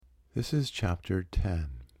This is Chapter 10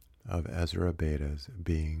 of Ezra Beda's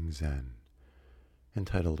Being Zen,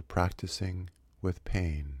 entitled Practicing with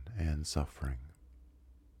Pain and Suffering.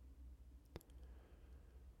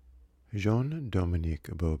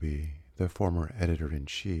 Jean-Dominique Bauby, the former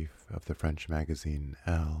editor-in-chief of the French magazine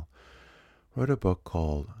Elle, wrote a book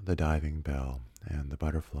called The Diving Bell and the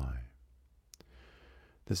Butterfly.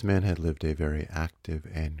 This man had lived a very active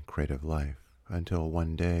and creative life until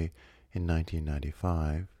one day in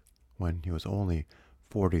 1995, when he was only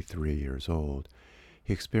 43 years old,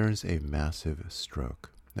 he experienced a massive stroke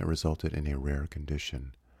that resulted in a rare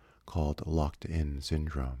condition called locked-in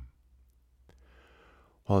syndrome.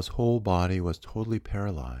 While his whole body was totally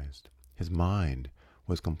paralyzed, his mind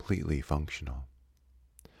was completely functional.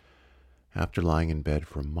 After lying in bed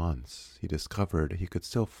for months, he discovered he could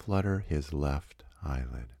still flutter his left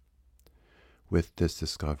eyelid. With this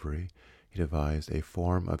discovery, he devised a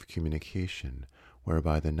form of communication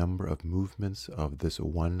whereby the number of movements of this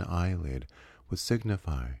one eyelid would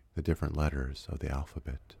signify the different letters of the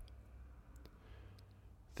alphabet.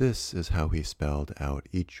 This is how he spelled out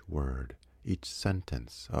each word, each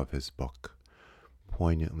sentence of his book,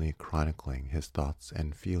 poignantly chronicling his thoughts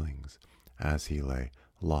and feelings as he lay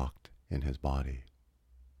locked in his body.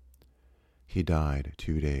 He died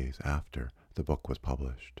 2 days after the book was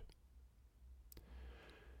published.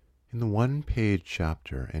 In the one-page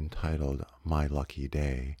chapter entitled My Lucky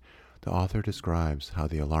Day, the author describes how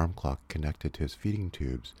the alarm clock connected to his feeding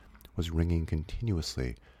tubes was ringing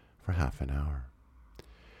continuously for half an hour.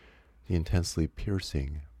 The intensely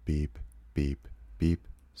piercing beep, beep, beep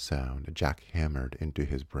sound jackhammered into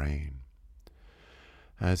his brain.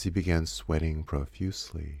 As he began sweating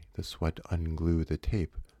profusely, the sweat unglued the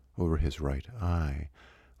tape over his right eye,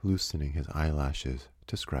 loosening his eyelashes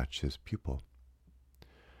to scratch his pupil.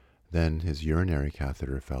 Then his urinary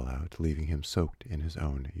catheter fell out, leaving him soaked in his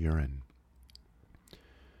own urine.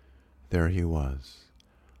 There he was,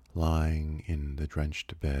 lying in the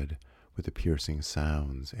drenched bed with the piercing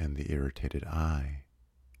sounds and the irritated eye.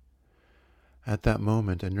 At that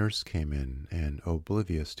moment, a nurse came in and,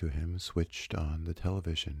 oblivious to him, switched on the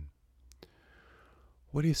television.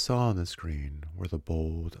 What he saw on the screen were the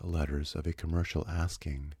bold letters of a commercial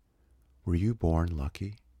asking, "Were you born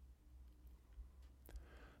lucky?"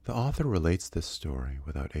 The author relates this story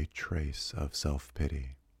without a trace of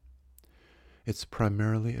self-pity. It's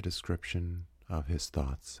primarily a description of his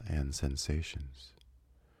thoughts and sensations.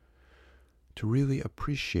 To really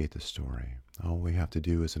appreciate the story, all we have to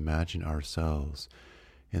do is imagine ourselves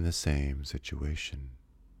in the same situation.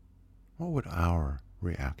 What would our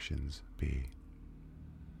reactions be?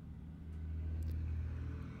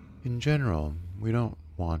 In general, we don't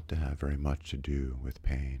want to have very much to do with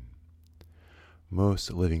pain.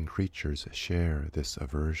 Most living creatures share this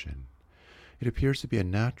aversion. It appears to be a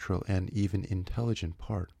natural and even intelligent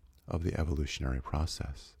part of the evolutionary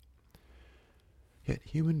process. Yet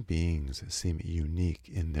human beings seem unique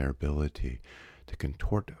in their ability to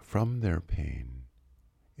contort from their pain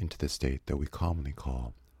into the state that we commonly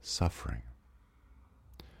call suffering.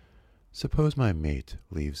 Suppose my mate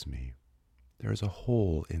leaves me. There is a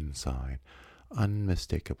hole inside,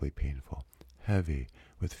 unmistakably painful, heavy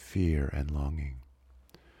with fear and longing.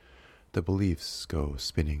 The beliefs go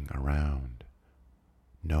spinning around.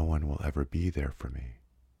 No one will ever be there for me.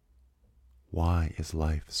 Why is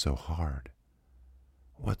life so hard?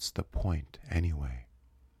 What's the point anyway?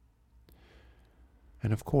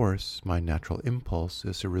 And of course, my natural impulse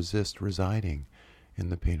is to resist residing in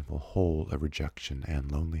the painful hole of rejection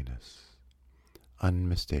and loneliness.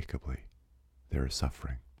 Unmistakably, there is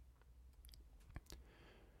suffering.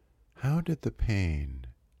 How did the pain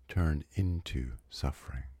turn into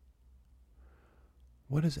suffering?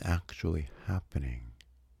 What is actually happening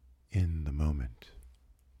in the moment?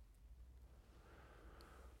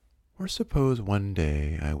 Or suppose one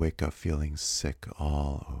day I wake up feeling sick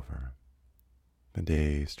all over. The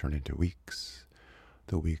days turn into weeks,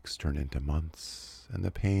 the weeks turn into months, and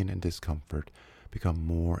the pain and discomfort become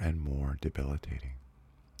more and more debilitating.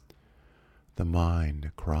 The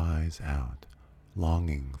mind cries out,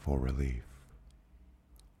 longing for relief.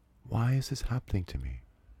 Why is this happening to me?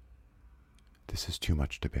 This is too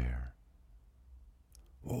much to bear.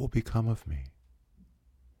 What will become of me?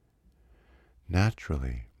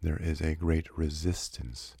 Naturally, there is a great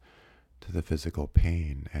resistance to the physical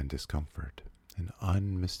pain and discomfort, and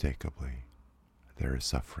unmistakably, there is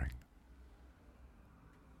suffering.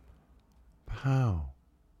 But how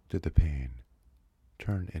did the pain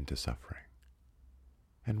turn into suffering?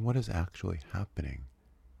 And what is actually happening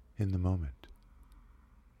in the moment?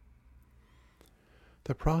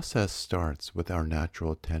 The process starts with our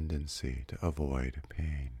natural tendency to avoid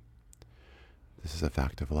pain. This is a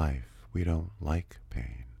fact of life. We don't like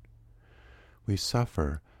pain. We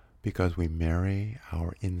suffer because we marry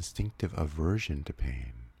our instinctive aversion to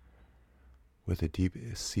pain with a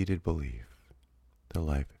deep-seated belief that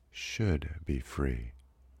life should be free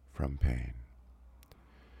from pain.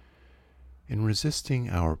 In resisting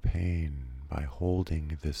our pain by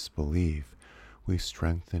holding this belief, we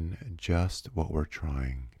strengthen just what we're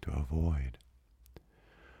trying to avoid.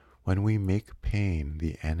 When we make pain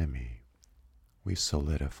the enemy, we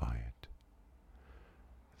solidify it.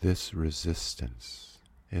 This resistance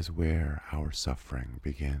is where our suffering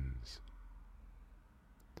begins.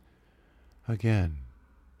 Again,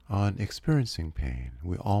 on experiencing pain,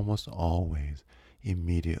 we almost always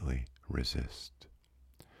immediately resist.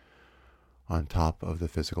 On top of the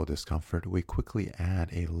physical discomfort, we quickly add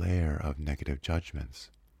a layer of negative judgments.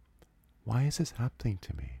 Why is this happening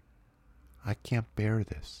to me? I can't bear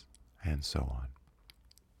this, and so on.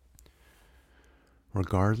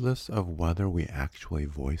 Regardless of whether we actually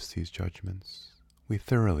voice these judgments, we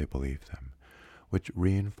thoroughly believe them, which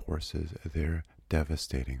reinforces their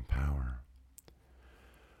devastating power.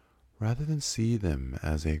 Rather than see them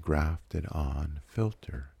as a grafted-on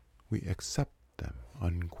filter, we accept them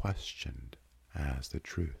unquestioned as the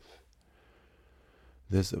truth.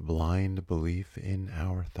 This blind belief in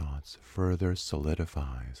our thoughts further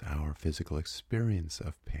solidifies our physical experience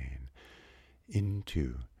of pain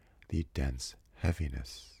into the dense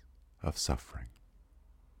heaviness of suffering.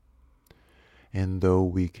 And though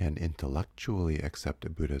we can intellectually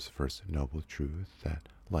accept Buddha's first noble truth that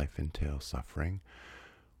life entails suffering,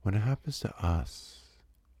 when it happens to us,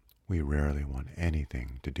 we rarely want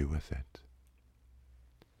anything to do with it.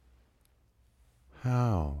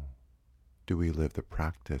 How do we live the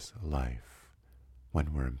practice life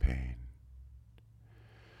when we're in pain?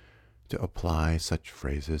 To apply such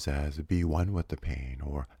phrases as be one with the pain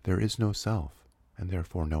or there is no self and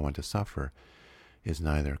therefore no one to suffer is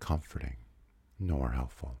neither comforting nor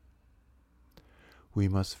helpful. We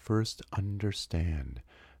must first understand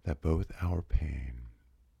that both our pain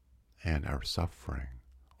and our suffering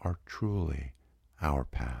are truly our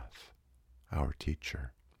path, our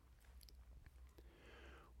teacher.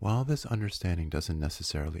 While this understanding doesn't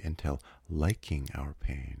necessarily entail liking our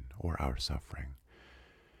pain or our suffering,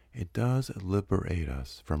 it does liberate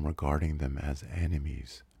us from regarding them as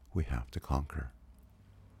enemies we have to conquer.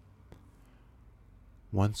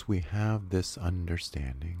 Once we have this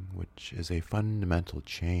understanding, which is a fundamental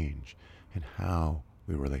change in how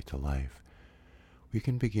we relate to life, we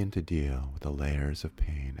can begin to deal with the layers of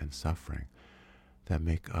pain and suffering that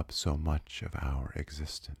make up so much of our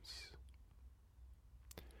existence.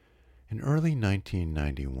 In early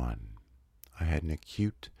 1991, I had an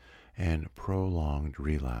acute and prolonged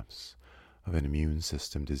relapse of an immune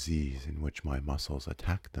system disease in which my muscles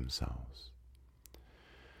attacked themselves.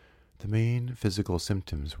 The main physical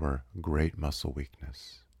symptoms were great muscle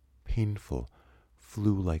weakness, painful,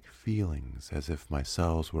 flu-like feelings as if my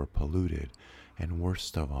cells were polluted, and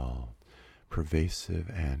worst of all, pervasive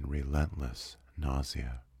and relentless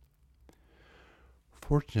nausea.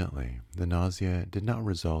 Fortunately, the nausea did not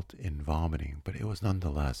result in vomiting, but it was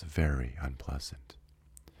nonetheless very unpleasant.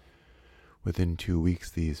 Within 2 weeks,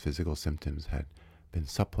 these physical symptoms had been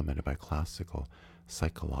supplemented by classical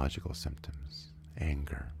psychological symptoms: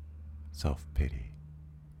 anger, self-pity,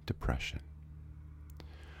 depression.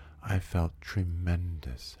 I felt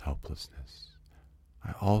tremendous helplessness.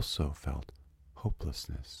 I also felt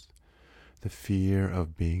hopelessness, the fear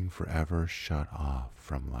of being forever shut off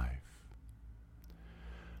from life.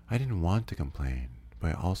 I didn't want to complain, but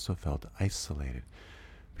I also felt isolated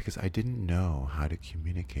because I didn't know how to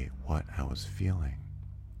communicate what I was feeling.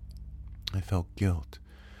 I felt guilt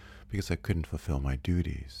because I couldn't fulfill my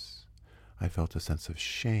duties. I felt a sense of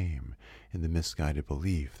shame in the misguided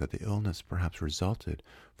belief that the illness perhaps resulted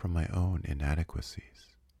from my own inadequacies.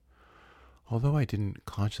 Although I didn't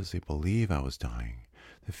consciously believe I was dying,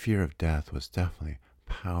 the fear of death was definitely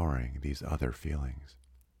powering these other feelings.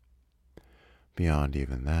 Beyond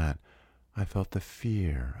even that, I felt the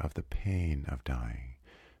fear of the pain of dying,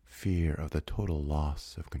 fear of the total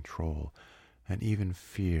loss of control, and even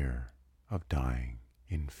fear of dying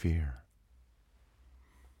in fear.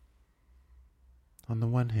 On the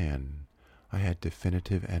one hand, I had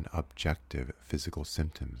definitive and objective physical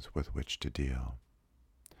symptoms with which to deal.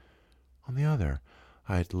 On the other,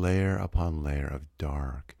 I had layer upon layer of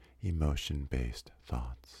dark, emotion-based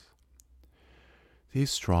thoughts.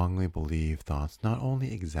 These strongly believed thoughts not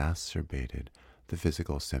only exacerbated the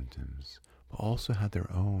physical symptoms, but also had their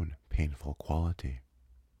own painful quality.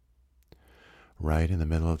 Right in the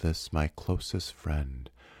middle of this, my closest friend,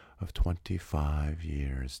 of 25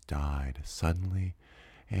 years died suddenly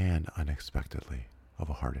and unexpectedly of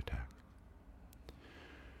a heart attack.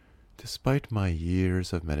 Despite my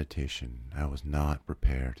years of meditation, I was not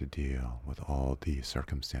prepared to deal with all these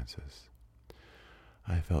circumstances.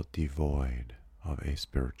 I felt devoid of a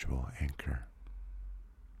spiritual anchor.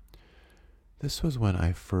 This was when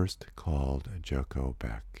I first called Joko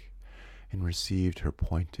Beck and received her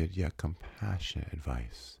pointed yet compassionate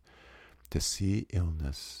advice to see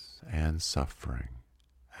illness and suffering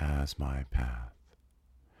as my path.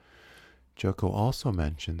 Joko also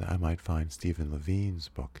mentioned that I might find Stephen Levine's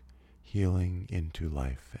book, Healing into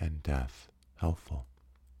Life and Death, helpful.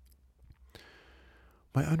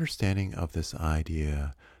 My understanding of this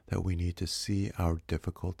idea that we need to see our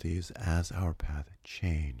difficulties as our path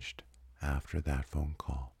changed after that phone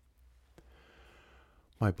call.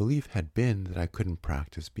 My belief had been that I couldn't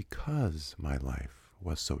practice because my life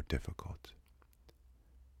was so difficult.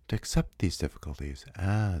 To accept these difficulties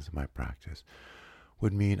as my practice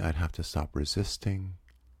would mean I'd have to stop resisting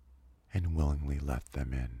and willingly let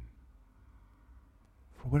them in.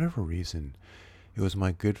 For whatever reason, it was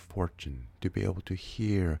my good fortune to be able to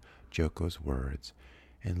hear Joko's words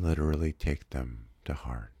and literally take them to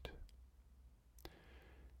heart.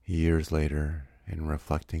 Years later, in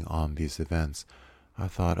reflecting on these events, I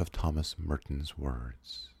thought of Thomas Merton's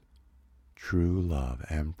words. True love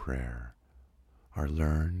and prayer are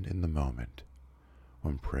learned in the moment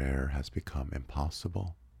when prayer has become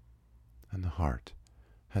impossible and the heart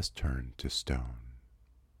has turned to stone.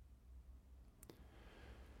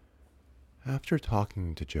 After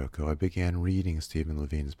talking to Joko, I began reading Stephen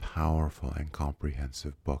Levine's powerful and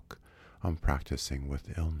comprehensive book on practicing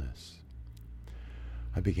with illness.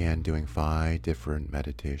 I began doing 5 different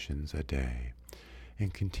meditations a day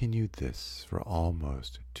and continued this for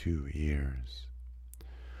almost 2 years.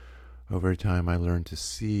 Over time, I learned to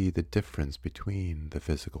see the difference between the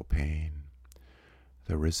physical pain,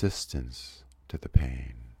 the resistance to the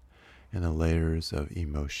pain, and the layers of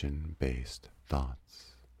emotion-based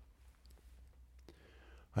thoughts.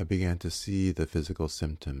 I began to see the physical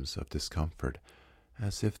symptoms of discomfort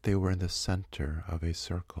as if they were in the center of a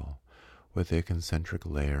circle with a concentric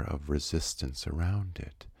layer of resistance around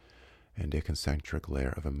it and a concentric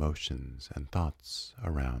layer of emotions and thoughts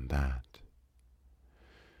around that.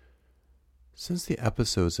 Since the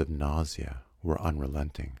episodes of nausea were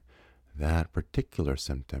unrelenting, that particular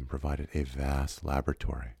symptom provided a vast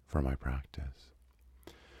laboratory for my practice.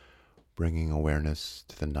 Bringing awareness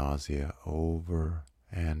to the nausea over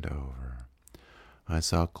and over, I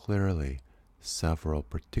saw clearly several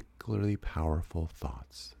particularly powerful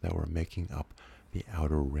thoughts that were making up the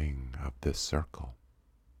outer ring of this circle.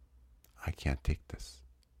 I can't take this.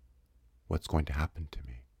 What's going to happen to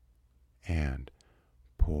me? And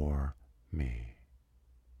poor me.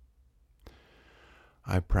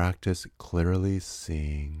 I practice clearly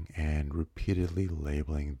seeing and repeatedly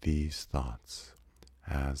labeling these thoughts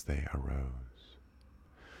as they arose.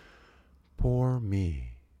 Poor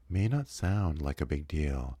me may not sound like a big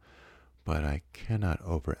deal, but I cannot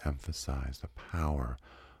overemphasize the power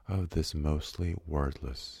of this mostly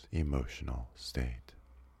wordless emotional state.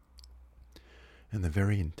 And the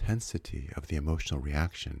very intensity of the emotional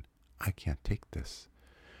reaction, I can't take this,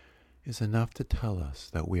 is enough to tell us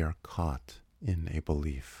that we are caught in a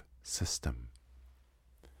belief system.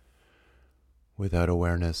 Without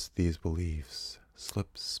awareness, these beliefs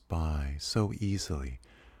slip by so easily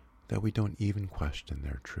that we don't even question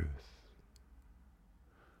their truth.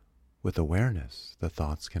 With awareness, the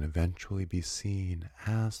thoughts can eventually be seen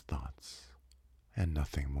as thoughts and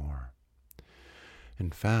nothing more. In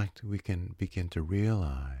fact, we can begin to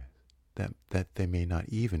realize that they may not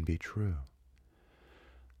even be true.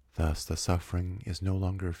 Thus, the suffering is no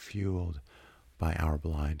longer fueled by our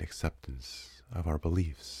blind acceptance of our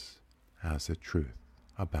beliefs as the truth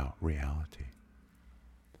about reality.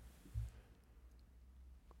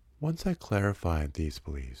 Once I clarified these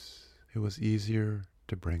beliefs, it was easier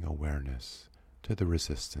to bring awareness to the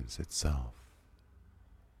resistance itself.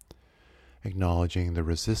 Acknowledging the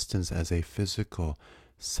resistance as a physical,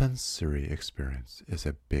 sensory experience is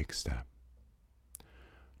a big step.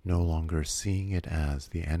 No longer seeing it as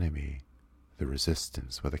the enemy, the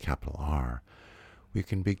resistance with a capital R, we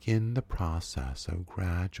can begin the process of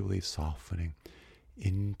gradually softening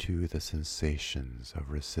into the sensations of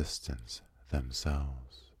resistance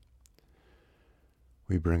themselves.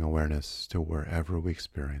 We bring awareness to wherever we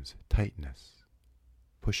experience tightness,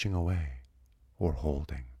 pushing away, or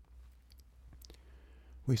holding.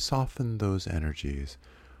 We soften those energies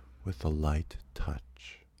with the light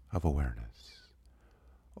touch of awareness,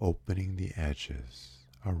 opening the edges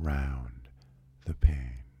around the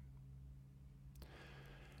pain.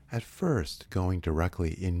 At first, going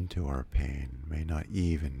directly into our pain may not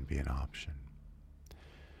even be an option.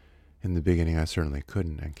 In the beginning, I certainly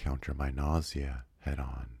couldn't encounter my nausea head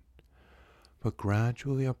on, but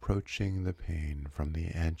gradually approaching the pain from the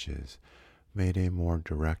edges made a more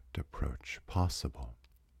direct approach possible.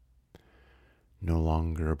 No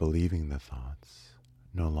longer believing the thoughts,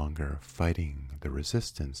 no longer fighting the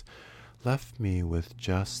resistance, left me with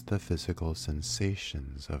just the physical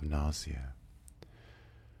sensations of nausea.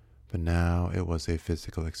 But now it was a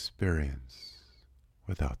physical experience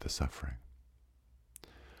without the suffering.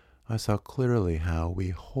 I saw clearly how we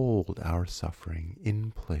hold our suffering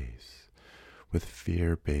in place with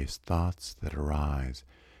fear-based thoughts that arise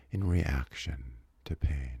in reaction to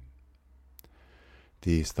pain.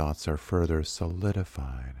 These thoughts are further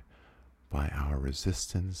solidified by our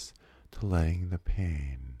resistance to letting the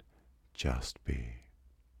pain just be.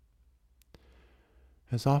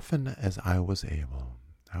 As often as I was able,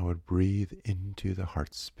 I would breathe into the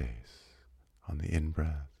heart space on the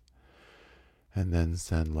in-breath, and then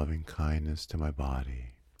send loving kindness to my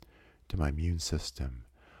body, to my immune system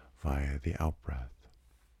via the out-breath.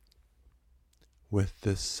 With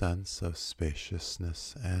this sense of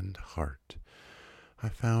spaciousness and heart, I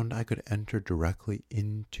found I could enter directly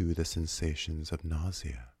into the sensations of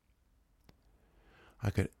nausea.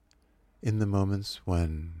 In the moments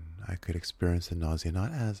when I could experience the nausea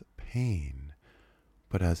not as pain,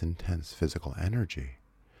 but as intense physical energy,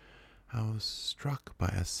 I was struck by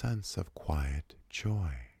a sense of quiet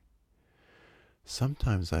joy.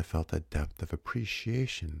 Sometimes I felt a depth of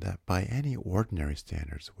appreciation that by any ordinary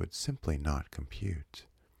standards would simply not compute.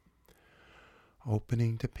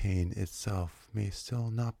 Opening to pain itself may still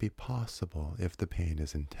not be possible if the pain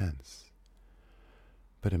is intense.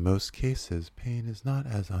 But in most cases, pain is not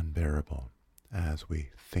as unbearable as we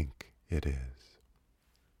think it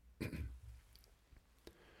is.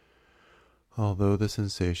 Although the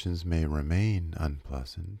sensations may remain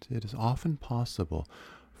unpleasant, it is often possible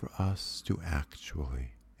for us to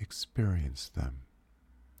actually experience them.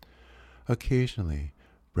 Occasionally,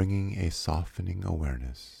 bringing a softening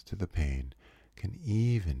awareness to the pain can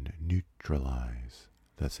even neutralize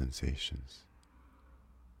the sensations.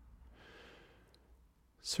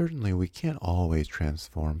 Certainly, we can't always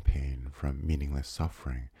transform pain from meaningless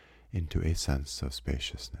suffering into a sense of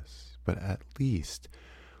spaciousness, but at least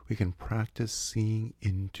we can practice seeing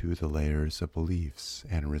into the layers of beliefs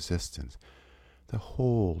and resistance that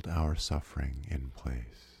hold our suffering in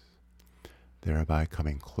place, thereby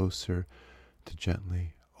coming closer to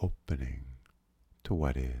gently opening to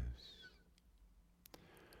what is.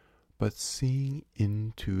 But seeing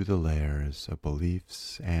into the layers of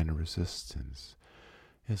beliefs and resistance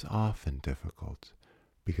is often difficult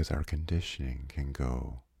because our conditioning can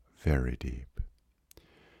go very deep.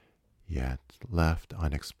 Yet, left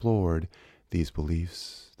unexplored, these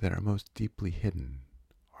beliefs that are most deeply hidden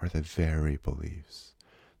are the very beliefs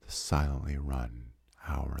that silently run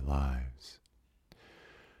our lives.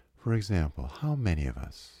 For example, how many of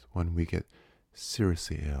us, when we get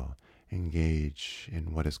seriously ill, engage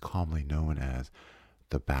in what is commonly known as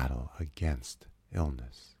the battle against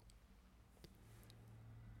illness?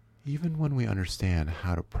 Even when we understand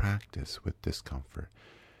how to practice with discomfort,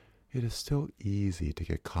 it is still easy to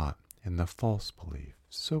get caught in the false belief,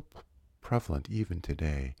 so prevalent even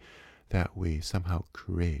today, that we somehow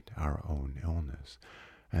create our own illness,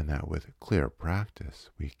 and that with clear practice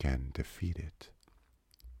we can defeat it.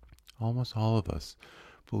 Almost all of us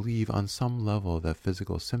believe on some level that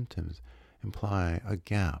physical symptoms imply a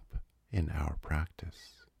gap in our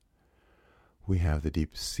practice. We have the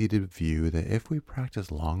deep-seated view that if we practice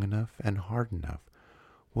long enough and hard enough,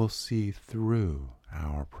 we'll see through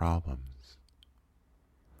our problems.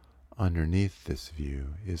 Underneath this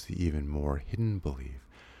view is the even more hidden belief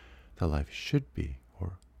that life should be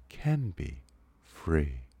or can be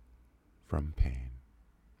free from pain.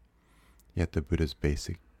 Yet the Buddha's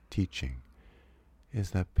basic teaching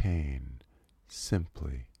is that pain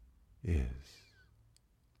simply is.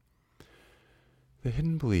 The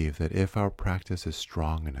hidden belief that if our practice is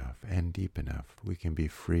strong enough and deep enough, we can be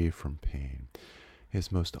free from pain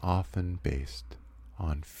is most often based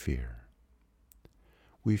on fear.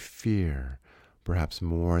 We fear, perhaps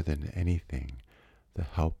more than anything, the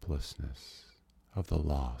helplessness of the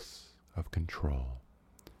loss of control.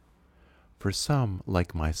 For some,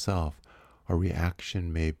 like myself, a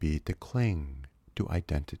reaction may be to cling to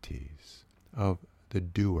identities of the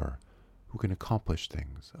doer who can accomplish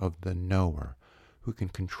things, of the knower who can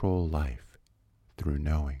control life through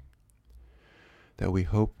knowing, that we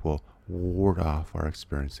hope will ward off our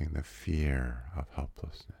experiencing the fear of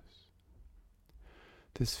helplessness.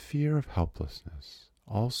 This fear of helplessness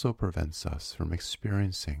also prevents us from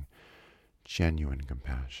experiencing genuine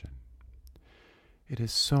compassion. It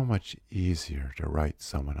is so much easier to write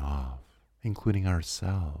someone off, including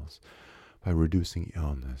ourselves, by reducing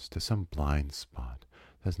illness to some blind spot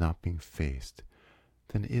that's not being faced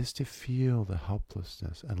than it is to feel the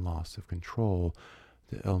helplessness and loss of control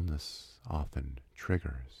the illness often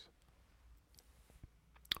triggers.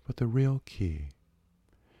 But the real key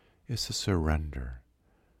is to surrender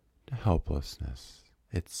to helplessness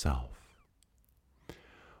itself.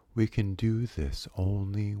 We can do this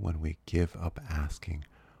only when we give up asking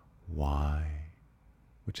why,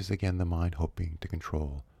 which is again the mind hoping to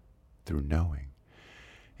control through knowing,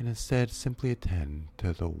 and instead simply attend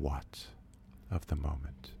to the what of the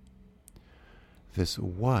moment. This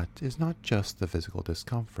what is not just the physical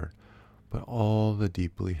discomfort, but all the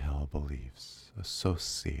deeply held beliefs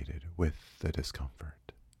associated with the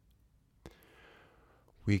discomfort.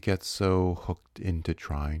 We get so hooked into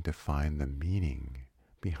trying to find the meaning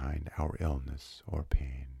behind our illness or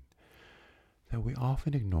pain that we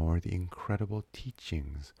often ignore the incredible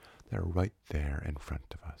teachings that are right there in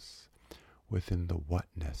front of us, within the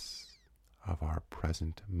whatness of our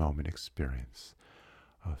present moment experience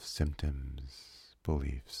of symptoms,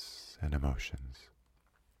 beliefs, and emotions.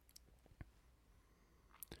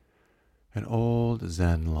 An old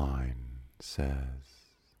Zen line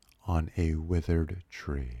says, "On a withered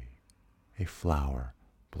tree, a flower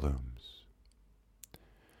blooms."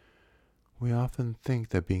 We often think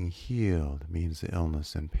that being healed means the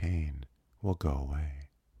illness and pain will go away.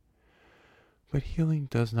 But healing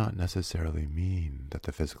does not necessarily mean that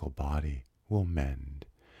the physical body will mend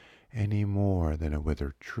any more than a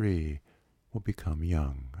withered tree will become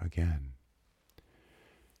young again.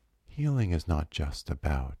 Healing is not just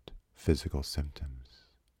about physical symptoms.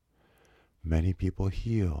 Many people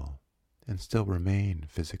heal and still remain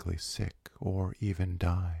physically sick or even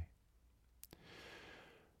die.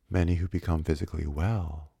 Many who become physically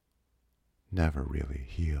well never really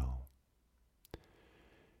heal.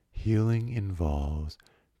 Healing involves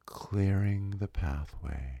clearing the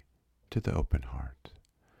pathway to the open heart,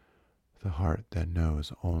 the heart that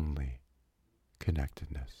knows only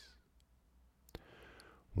connectedness.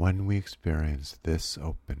 When we experience this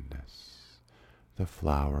openness, the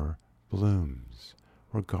flower blooms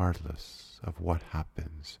regardless of what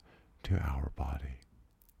happens to our body.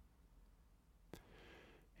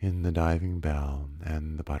 In The Diving Bell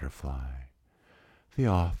and the Butterfly, the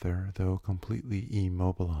author, though completely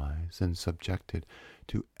immobilized and subjected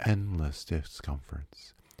to endless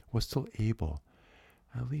discomforts, was still able,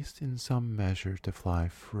 at least in some measure, to fly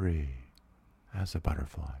free as a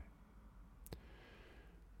butterfly.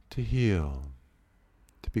 To heal,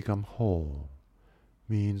 to become whole,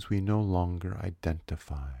 means we no longer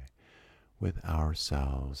identify with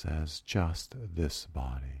ourselves as just this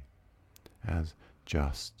body, as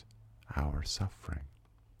just our suffering.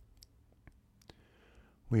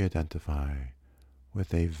 We identify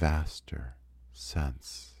with a vaster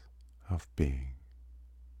sense of being.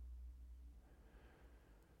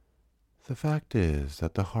 The fact is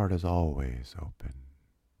that the heart is always open.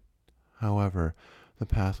 However, the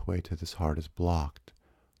pathway to this heart is blocked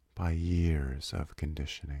by years of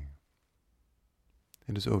conditioning.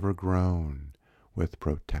 It is overgrown with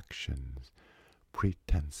protections,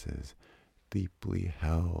 pretenses, deeply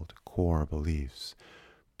held core beliefs,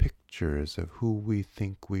 pictures of who we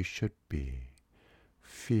think we should be,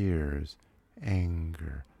 fears,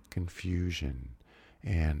 anger, confusion,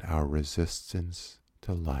 and our resistance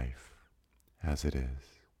to life as it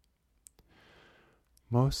is.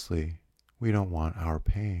 Mostly, we don't want our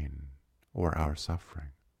pain or our suffering.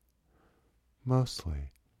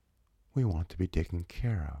 Mostly, we want to be taken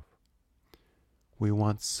care of. We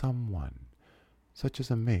want someone, such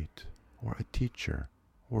as a mate or a teacher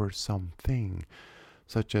or something,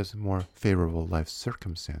 such as more favorable life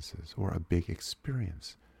circumstances or a big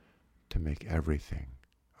experience, to make everything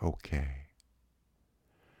okay.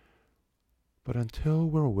 But until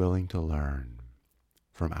we're willing to learn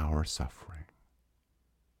from our suffering,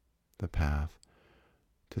 the path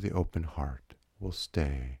to the open heart will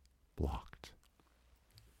stay blocked.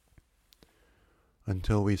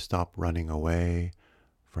 Until we stop running away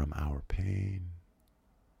from our pain,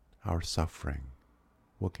 our suffering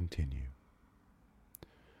will continue.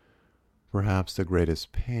 Perhaps the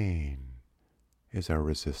greatest pain is our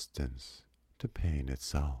resistance to pain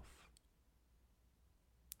itself.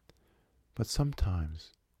 But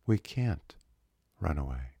sometimes we can't run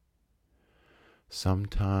away.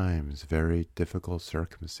 Sometimes very difficult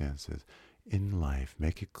circumstances in life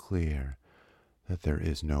make it clear that there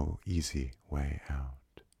is no easy way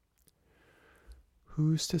out.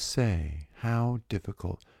 Who's to say how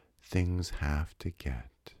difficult things have to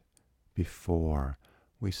get before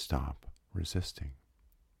we stop resisting?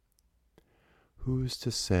 Who's to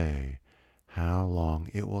say how long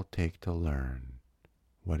it will take to learn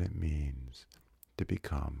what it means to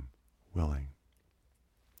become willing?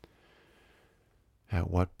 At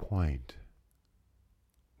what point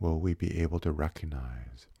will we be able to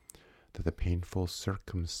recognize that the painful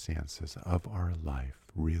circumstances of our life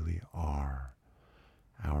really are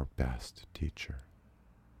our best teacher?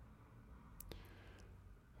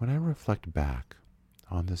 When I reflect back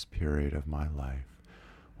on this period of my life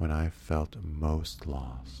when I felt most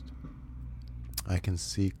lost, I can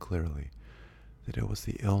see clearly that it was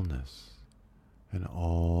the illness and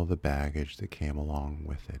all the baggage that came along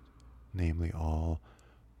with it, namely all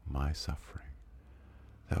my suffering,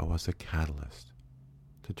 that was a catalyst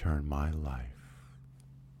to turn my life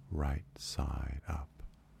right side up.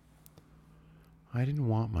 I didn't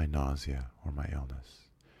want my nausea or my illness.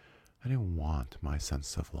 I didn't want my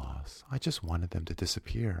sense of loss. I just wanted them to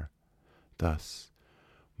disappear. Thus,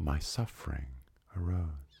 my suffering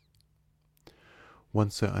arose.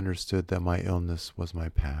 Once I understood that my illness was my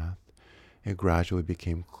path, it gradually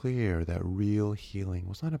became clear that real healing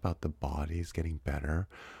was not about the body's getting better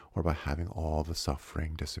or about having all the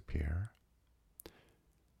suffering disappear.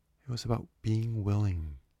 It was about being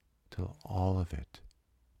willing to let all of it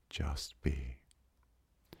just be.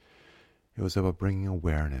 It was about bringing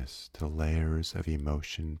awareness to layers of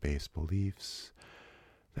emotion-based beliefs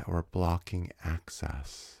that were blocking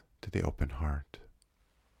access to the open heart.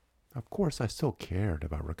 Of course, I still cared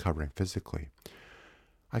about recovering physically.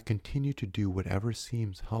 I continued to do whatever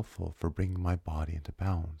seems helpful for bringing my body into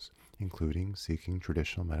balance, including seeking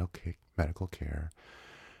traditional medical care,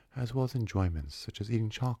 as well as enjoyments such as eating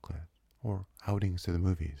chocolate or outings to the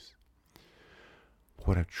movies.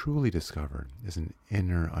 What I've truly discovered is an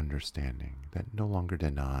inner understanding that no longer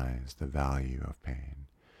denies the value of pain,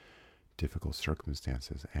 difficult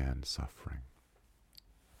circumstances, and suffering.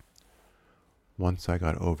 Once I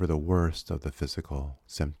got over the worst of the physical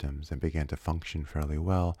symptoms and began to function fairly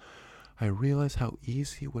well, I realized how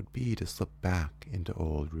easy it would be to slip back into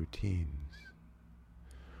old routines.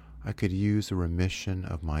 I could use the remission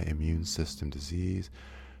of my immune system disease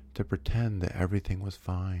to pretend that everything was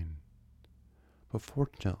fine. But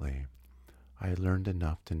fortunately, I learned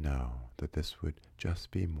enough to know that this would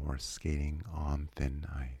just be more skating on thin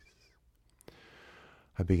ice.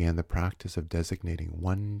 I began the practice of designating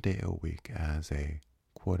one day a week as a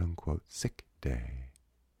quote-unquote sick day.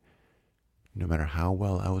 No matter how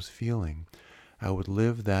well I was feeling, I would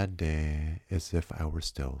live that day as if I were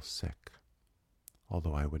still sick.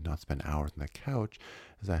 Although I would not spend hours on the couch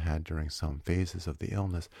as I had during some phases of the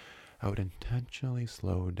illness, I would intentionally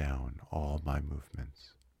slow down all my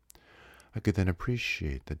movements. I could then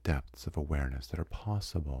appreciate the depths of awareness that are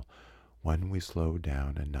possible when we slow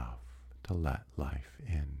down enough to let life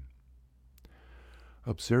in.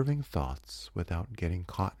 Observing thoughts without getting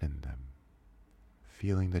caught in them,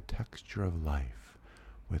 feeling the texture of life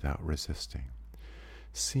without resisting,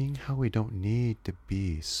 seeing how we don't need to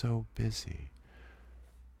be so busy,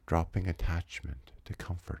 dropping attachment to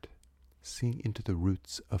comfort, seeing into the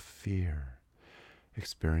roots of fear,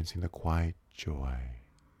 experiencing the quiet joy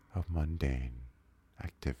of mundane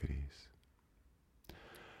activities.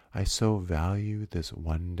 I so value this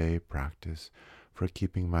one-day practice for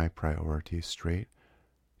keeping my priorities straight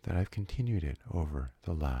that I've continued it over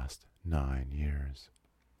the last 9 years.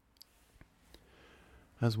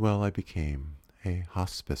 As well, I became a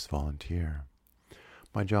hospice volunteer.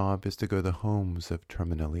 My job is to go to the homes of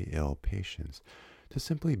terminally ill patients to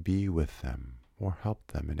simply be with them or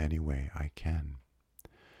help them in any way I can.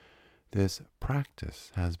 This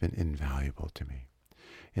practice has been invaluable to me,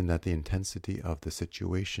 in that the intensity of the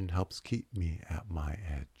situation helps keep me at my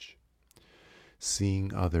edge.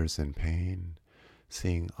 Seeing others in pain,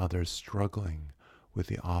 seeing others struggling with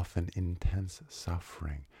the often intense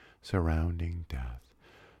suffering surrounding death,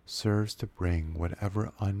 serves to bring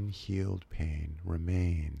whatever unhealed pain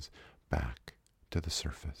remains back to the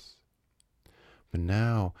surface. But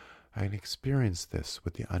now I can experience this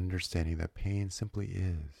with the understanding that pain simply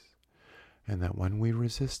is, and that when we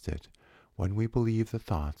resist it, when we believe the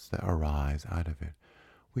thoughts that arise out of it,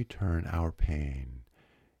 we turn our pain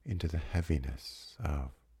into the heaviness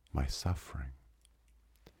of my suffering.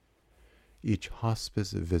 Each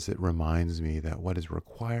hospice visit reminds me that what is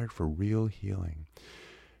required for real healing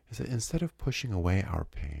is that instead of pushing away our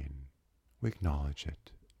pain, we acknowledge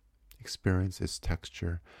it, experience its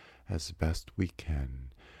texture as best we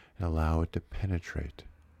can, and allow it to penetrate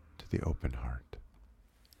to the open heart.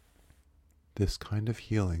 This kind of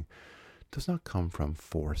healing does not come from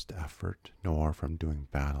forced effort nor from doing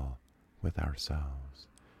battle with ourselves.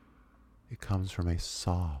 It comes from a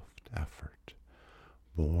soft effort,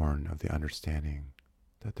 born of the understanding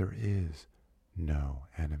that there is no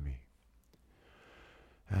enemy.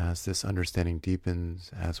 As this understanding deepens,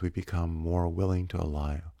 as we become more willing to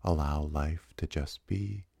allow life to just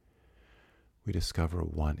be, we discover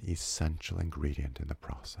one essential ingredient in the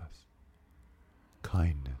process: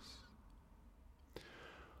 kindness.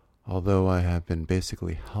 Although I have been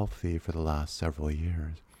basically healthy for the last several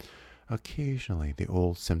years, occasionally the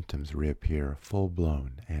old symptoms reappear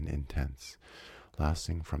full-blown and intense,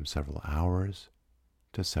 lasting from several hours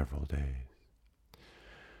to several days.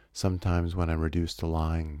 Sometimes when I'm reduced to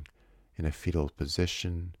lying in a fetal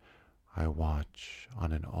position, I watch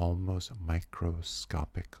on an almost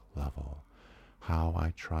microscopic level how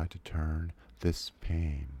I try to turn this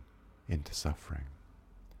pain into suffering.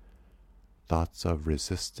 Thoughts of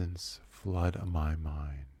resistance flood my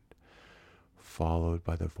mind, followed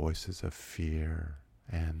by the voices of fear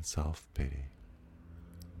and self-pity.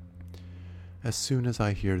 As soon as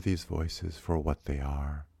I hear these voices for what they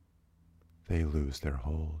are, they lose their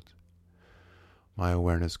hold. My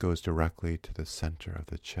awareness goes directly to the center of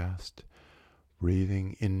the chest,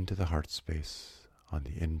 breathing into the heart space on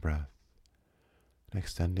the in-breath, and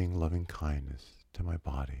extending loving kindness to my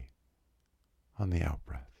body on the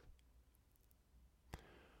out-breath.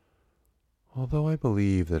 Although I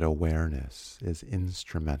believe that awareness is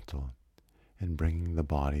instrumental in bringing the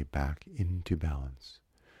body back into balance,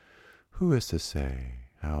 who is to say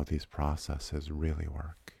how these processes really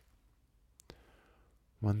work?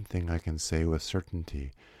 One thing I can say with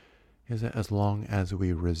certainty is that as long as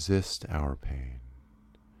we resist our pain,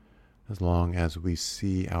 as long as we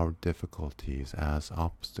see our difficulties as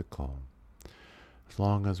obstacle, as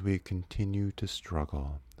long as we continue to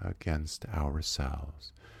struggle against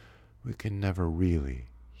ourselves, we can never really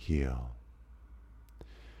heal.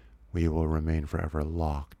 We will remain forever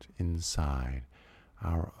locked inside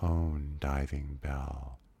our own diving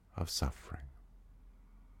bell of suffering.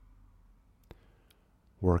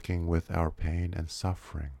 Working with our pain and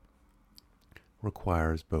suffering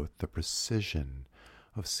requires both the precision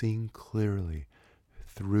of seeing clearly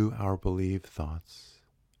through our believed thoughts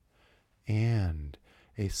and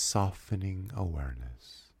a softening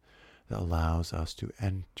awareness that allows us to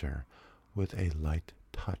enter with a light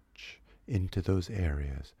touch into those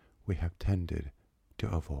areas we have tended to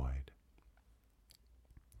avoid.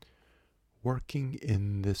 Working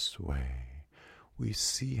in this way, we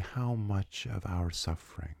see how much of our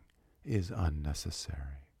suffering is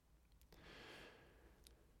unnecessary.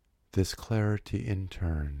 This clarity in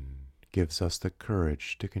turn gives us the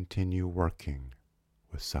courage to continue working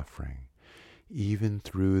with suffering, even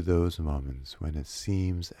through those moments when it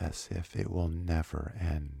seems as if it will never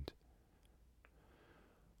end.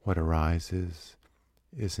 What arises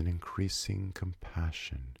is an increasing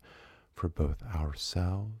compassion for both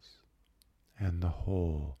ourselves and the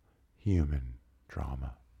whole human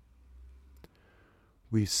drama.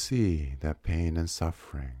 We see that pain and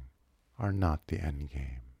suffering are not the end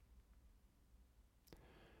game.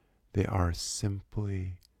 They are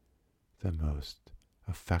simply the most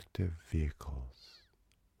effective vehicles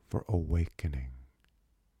for awakening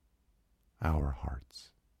our hearts.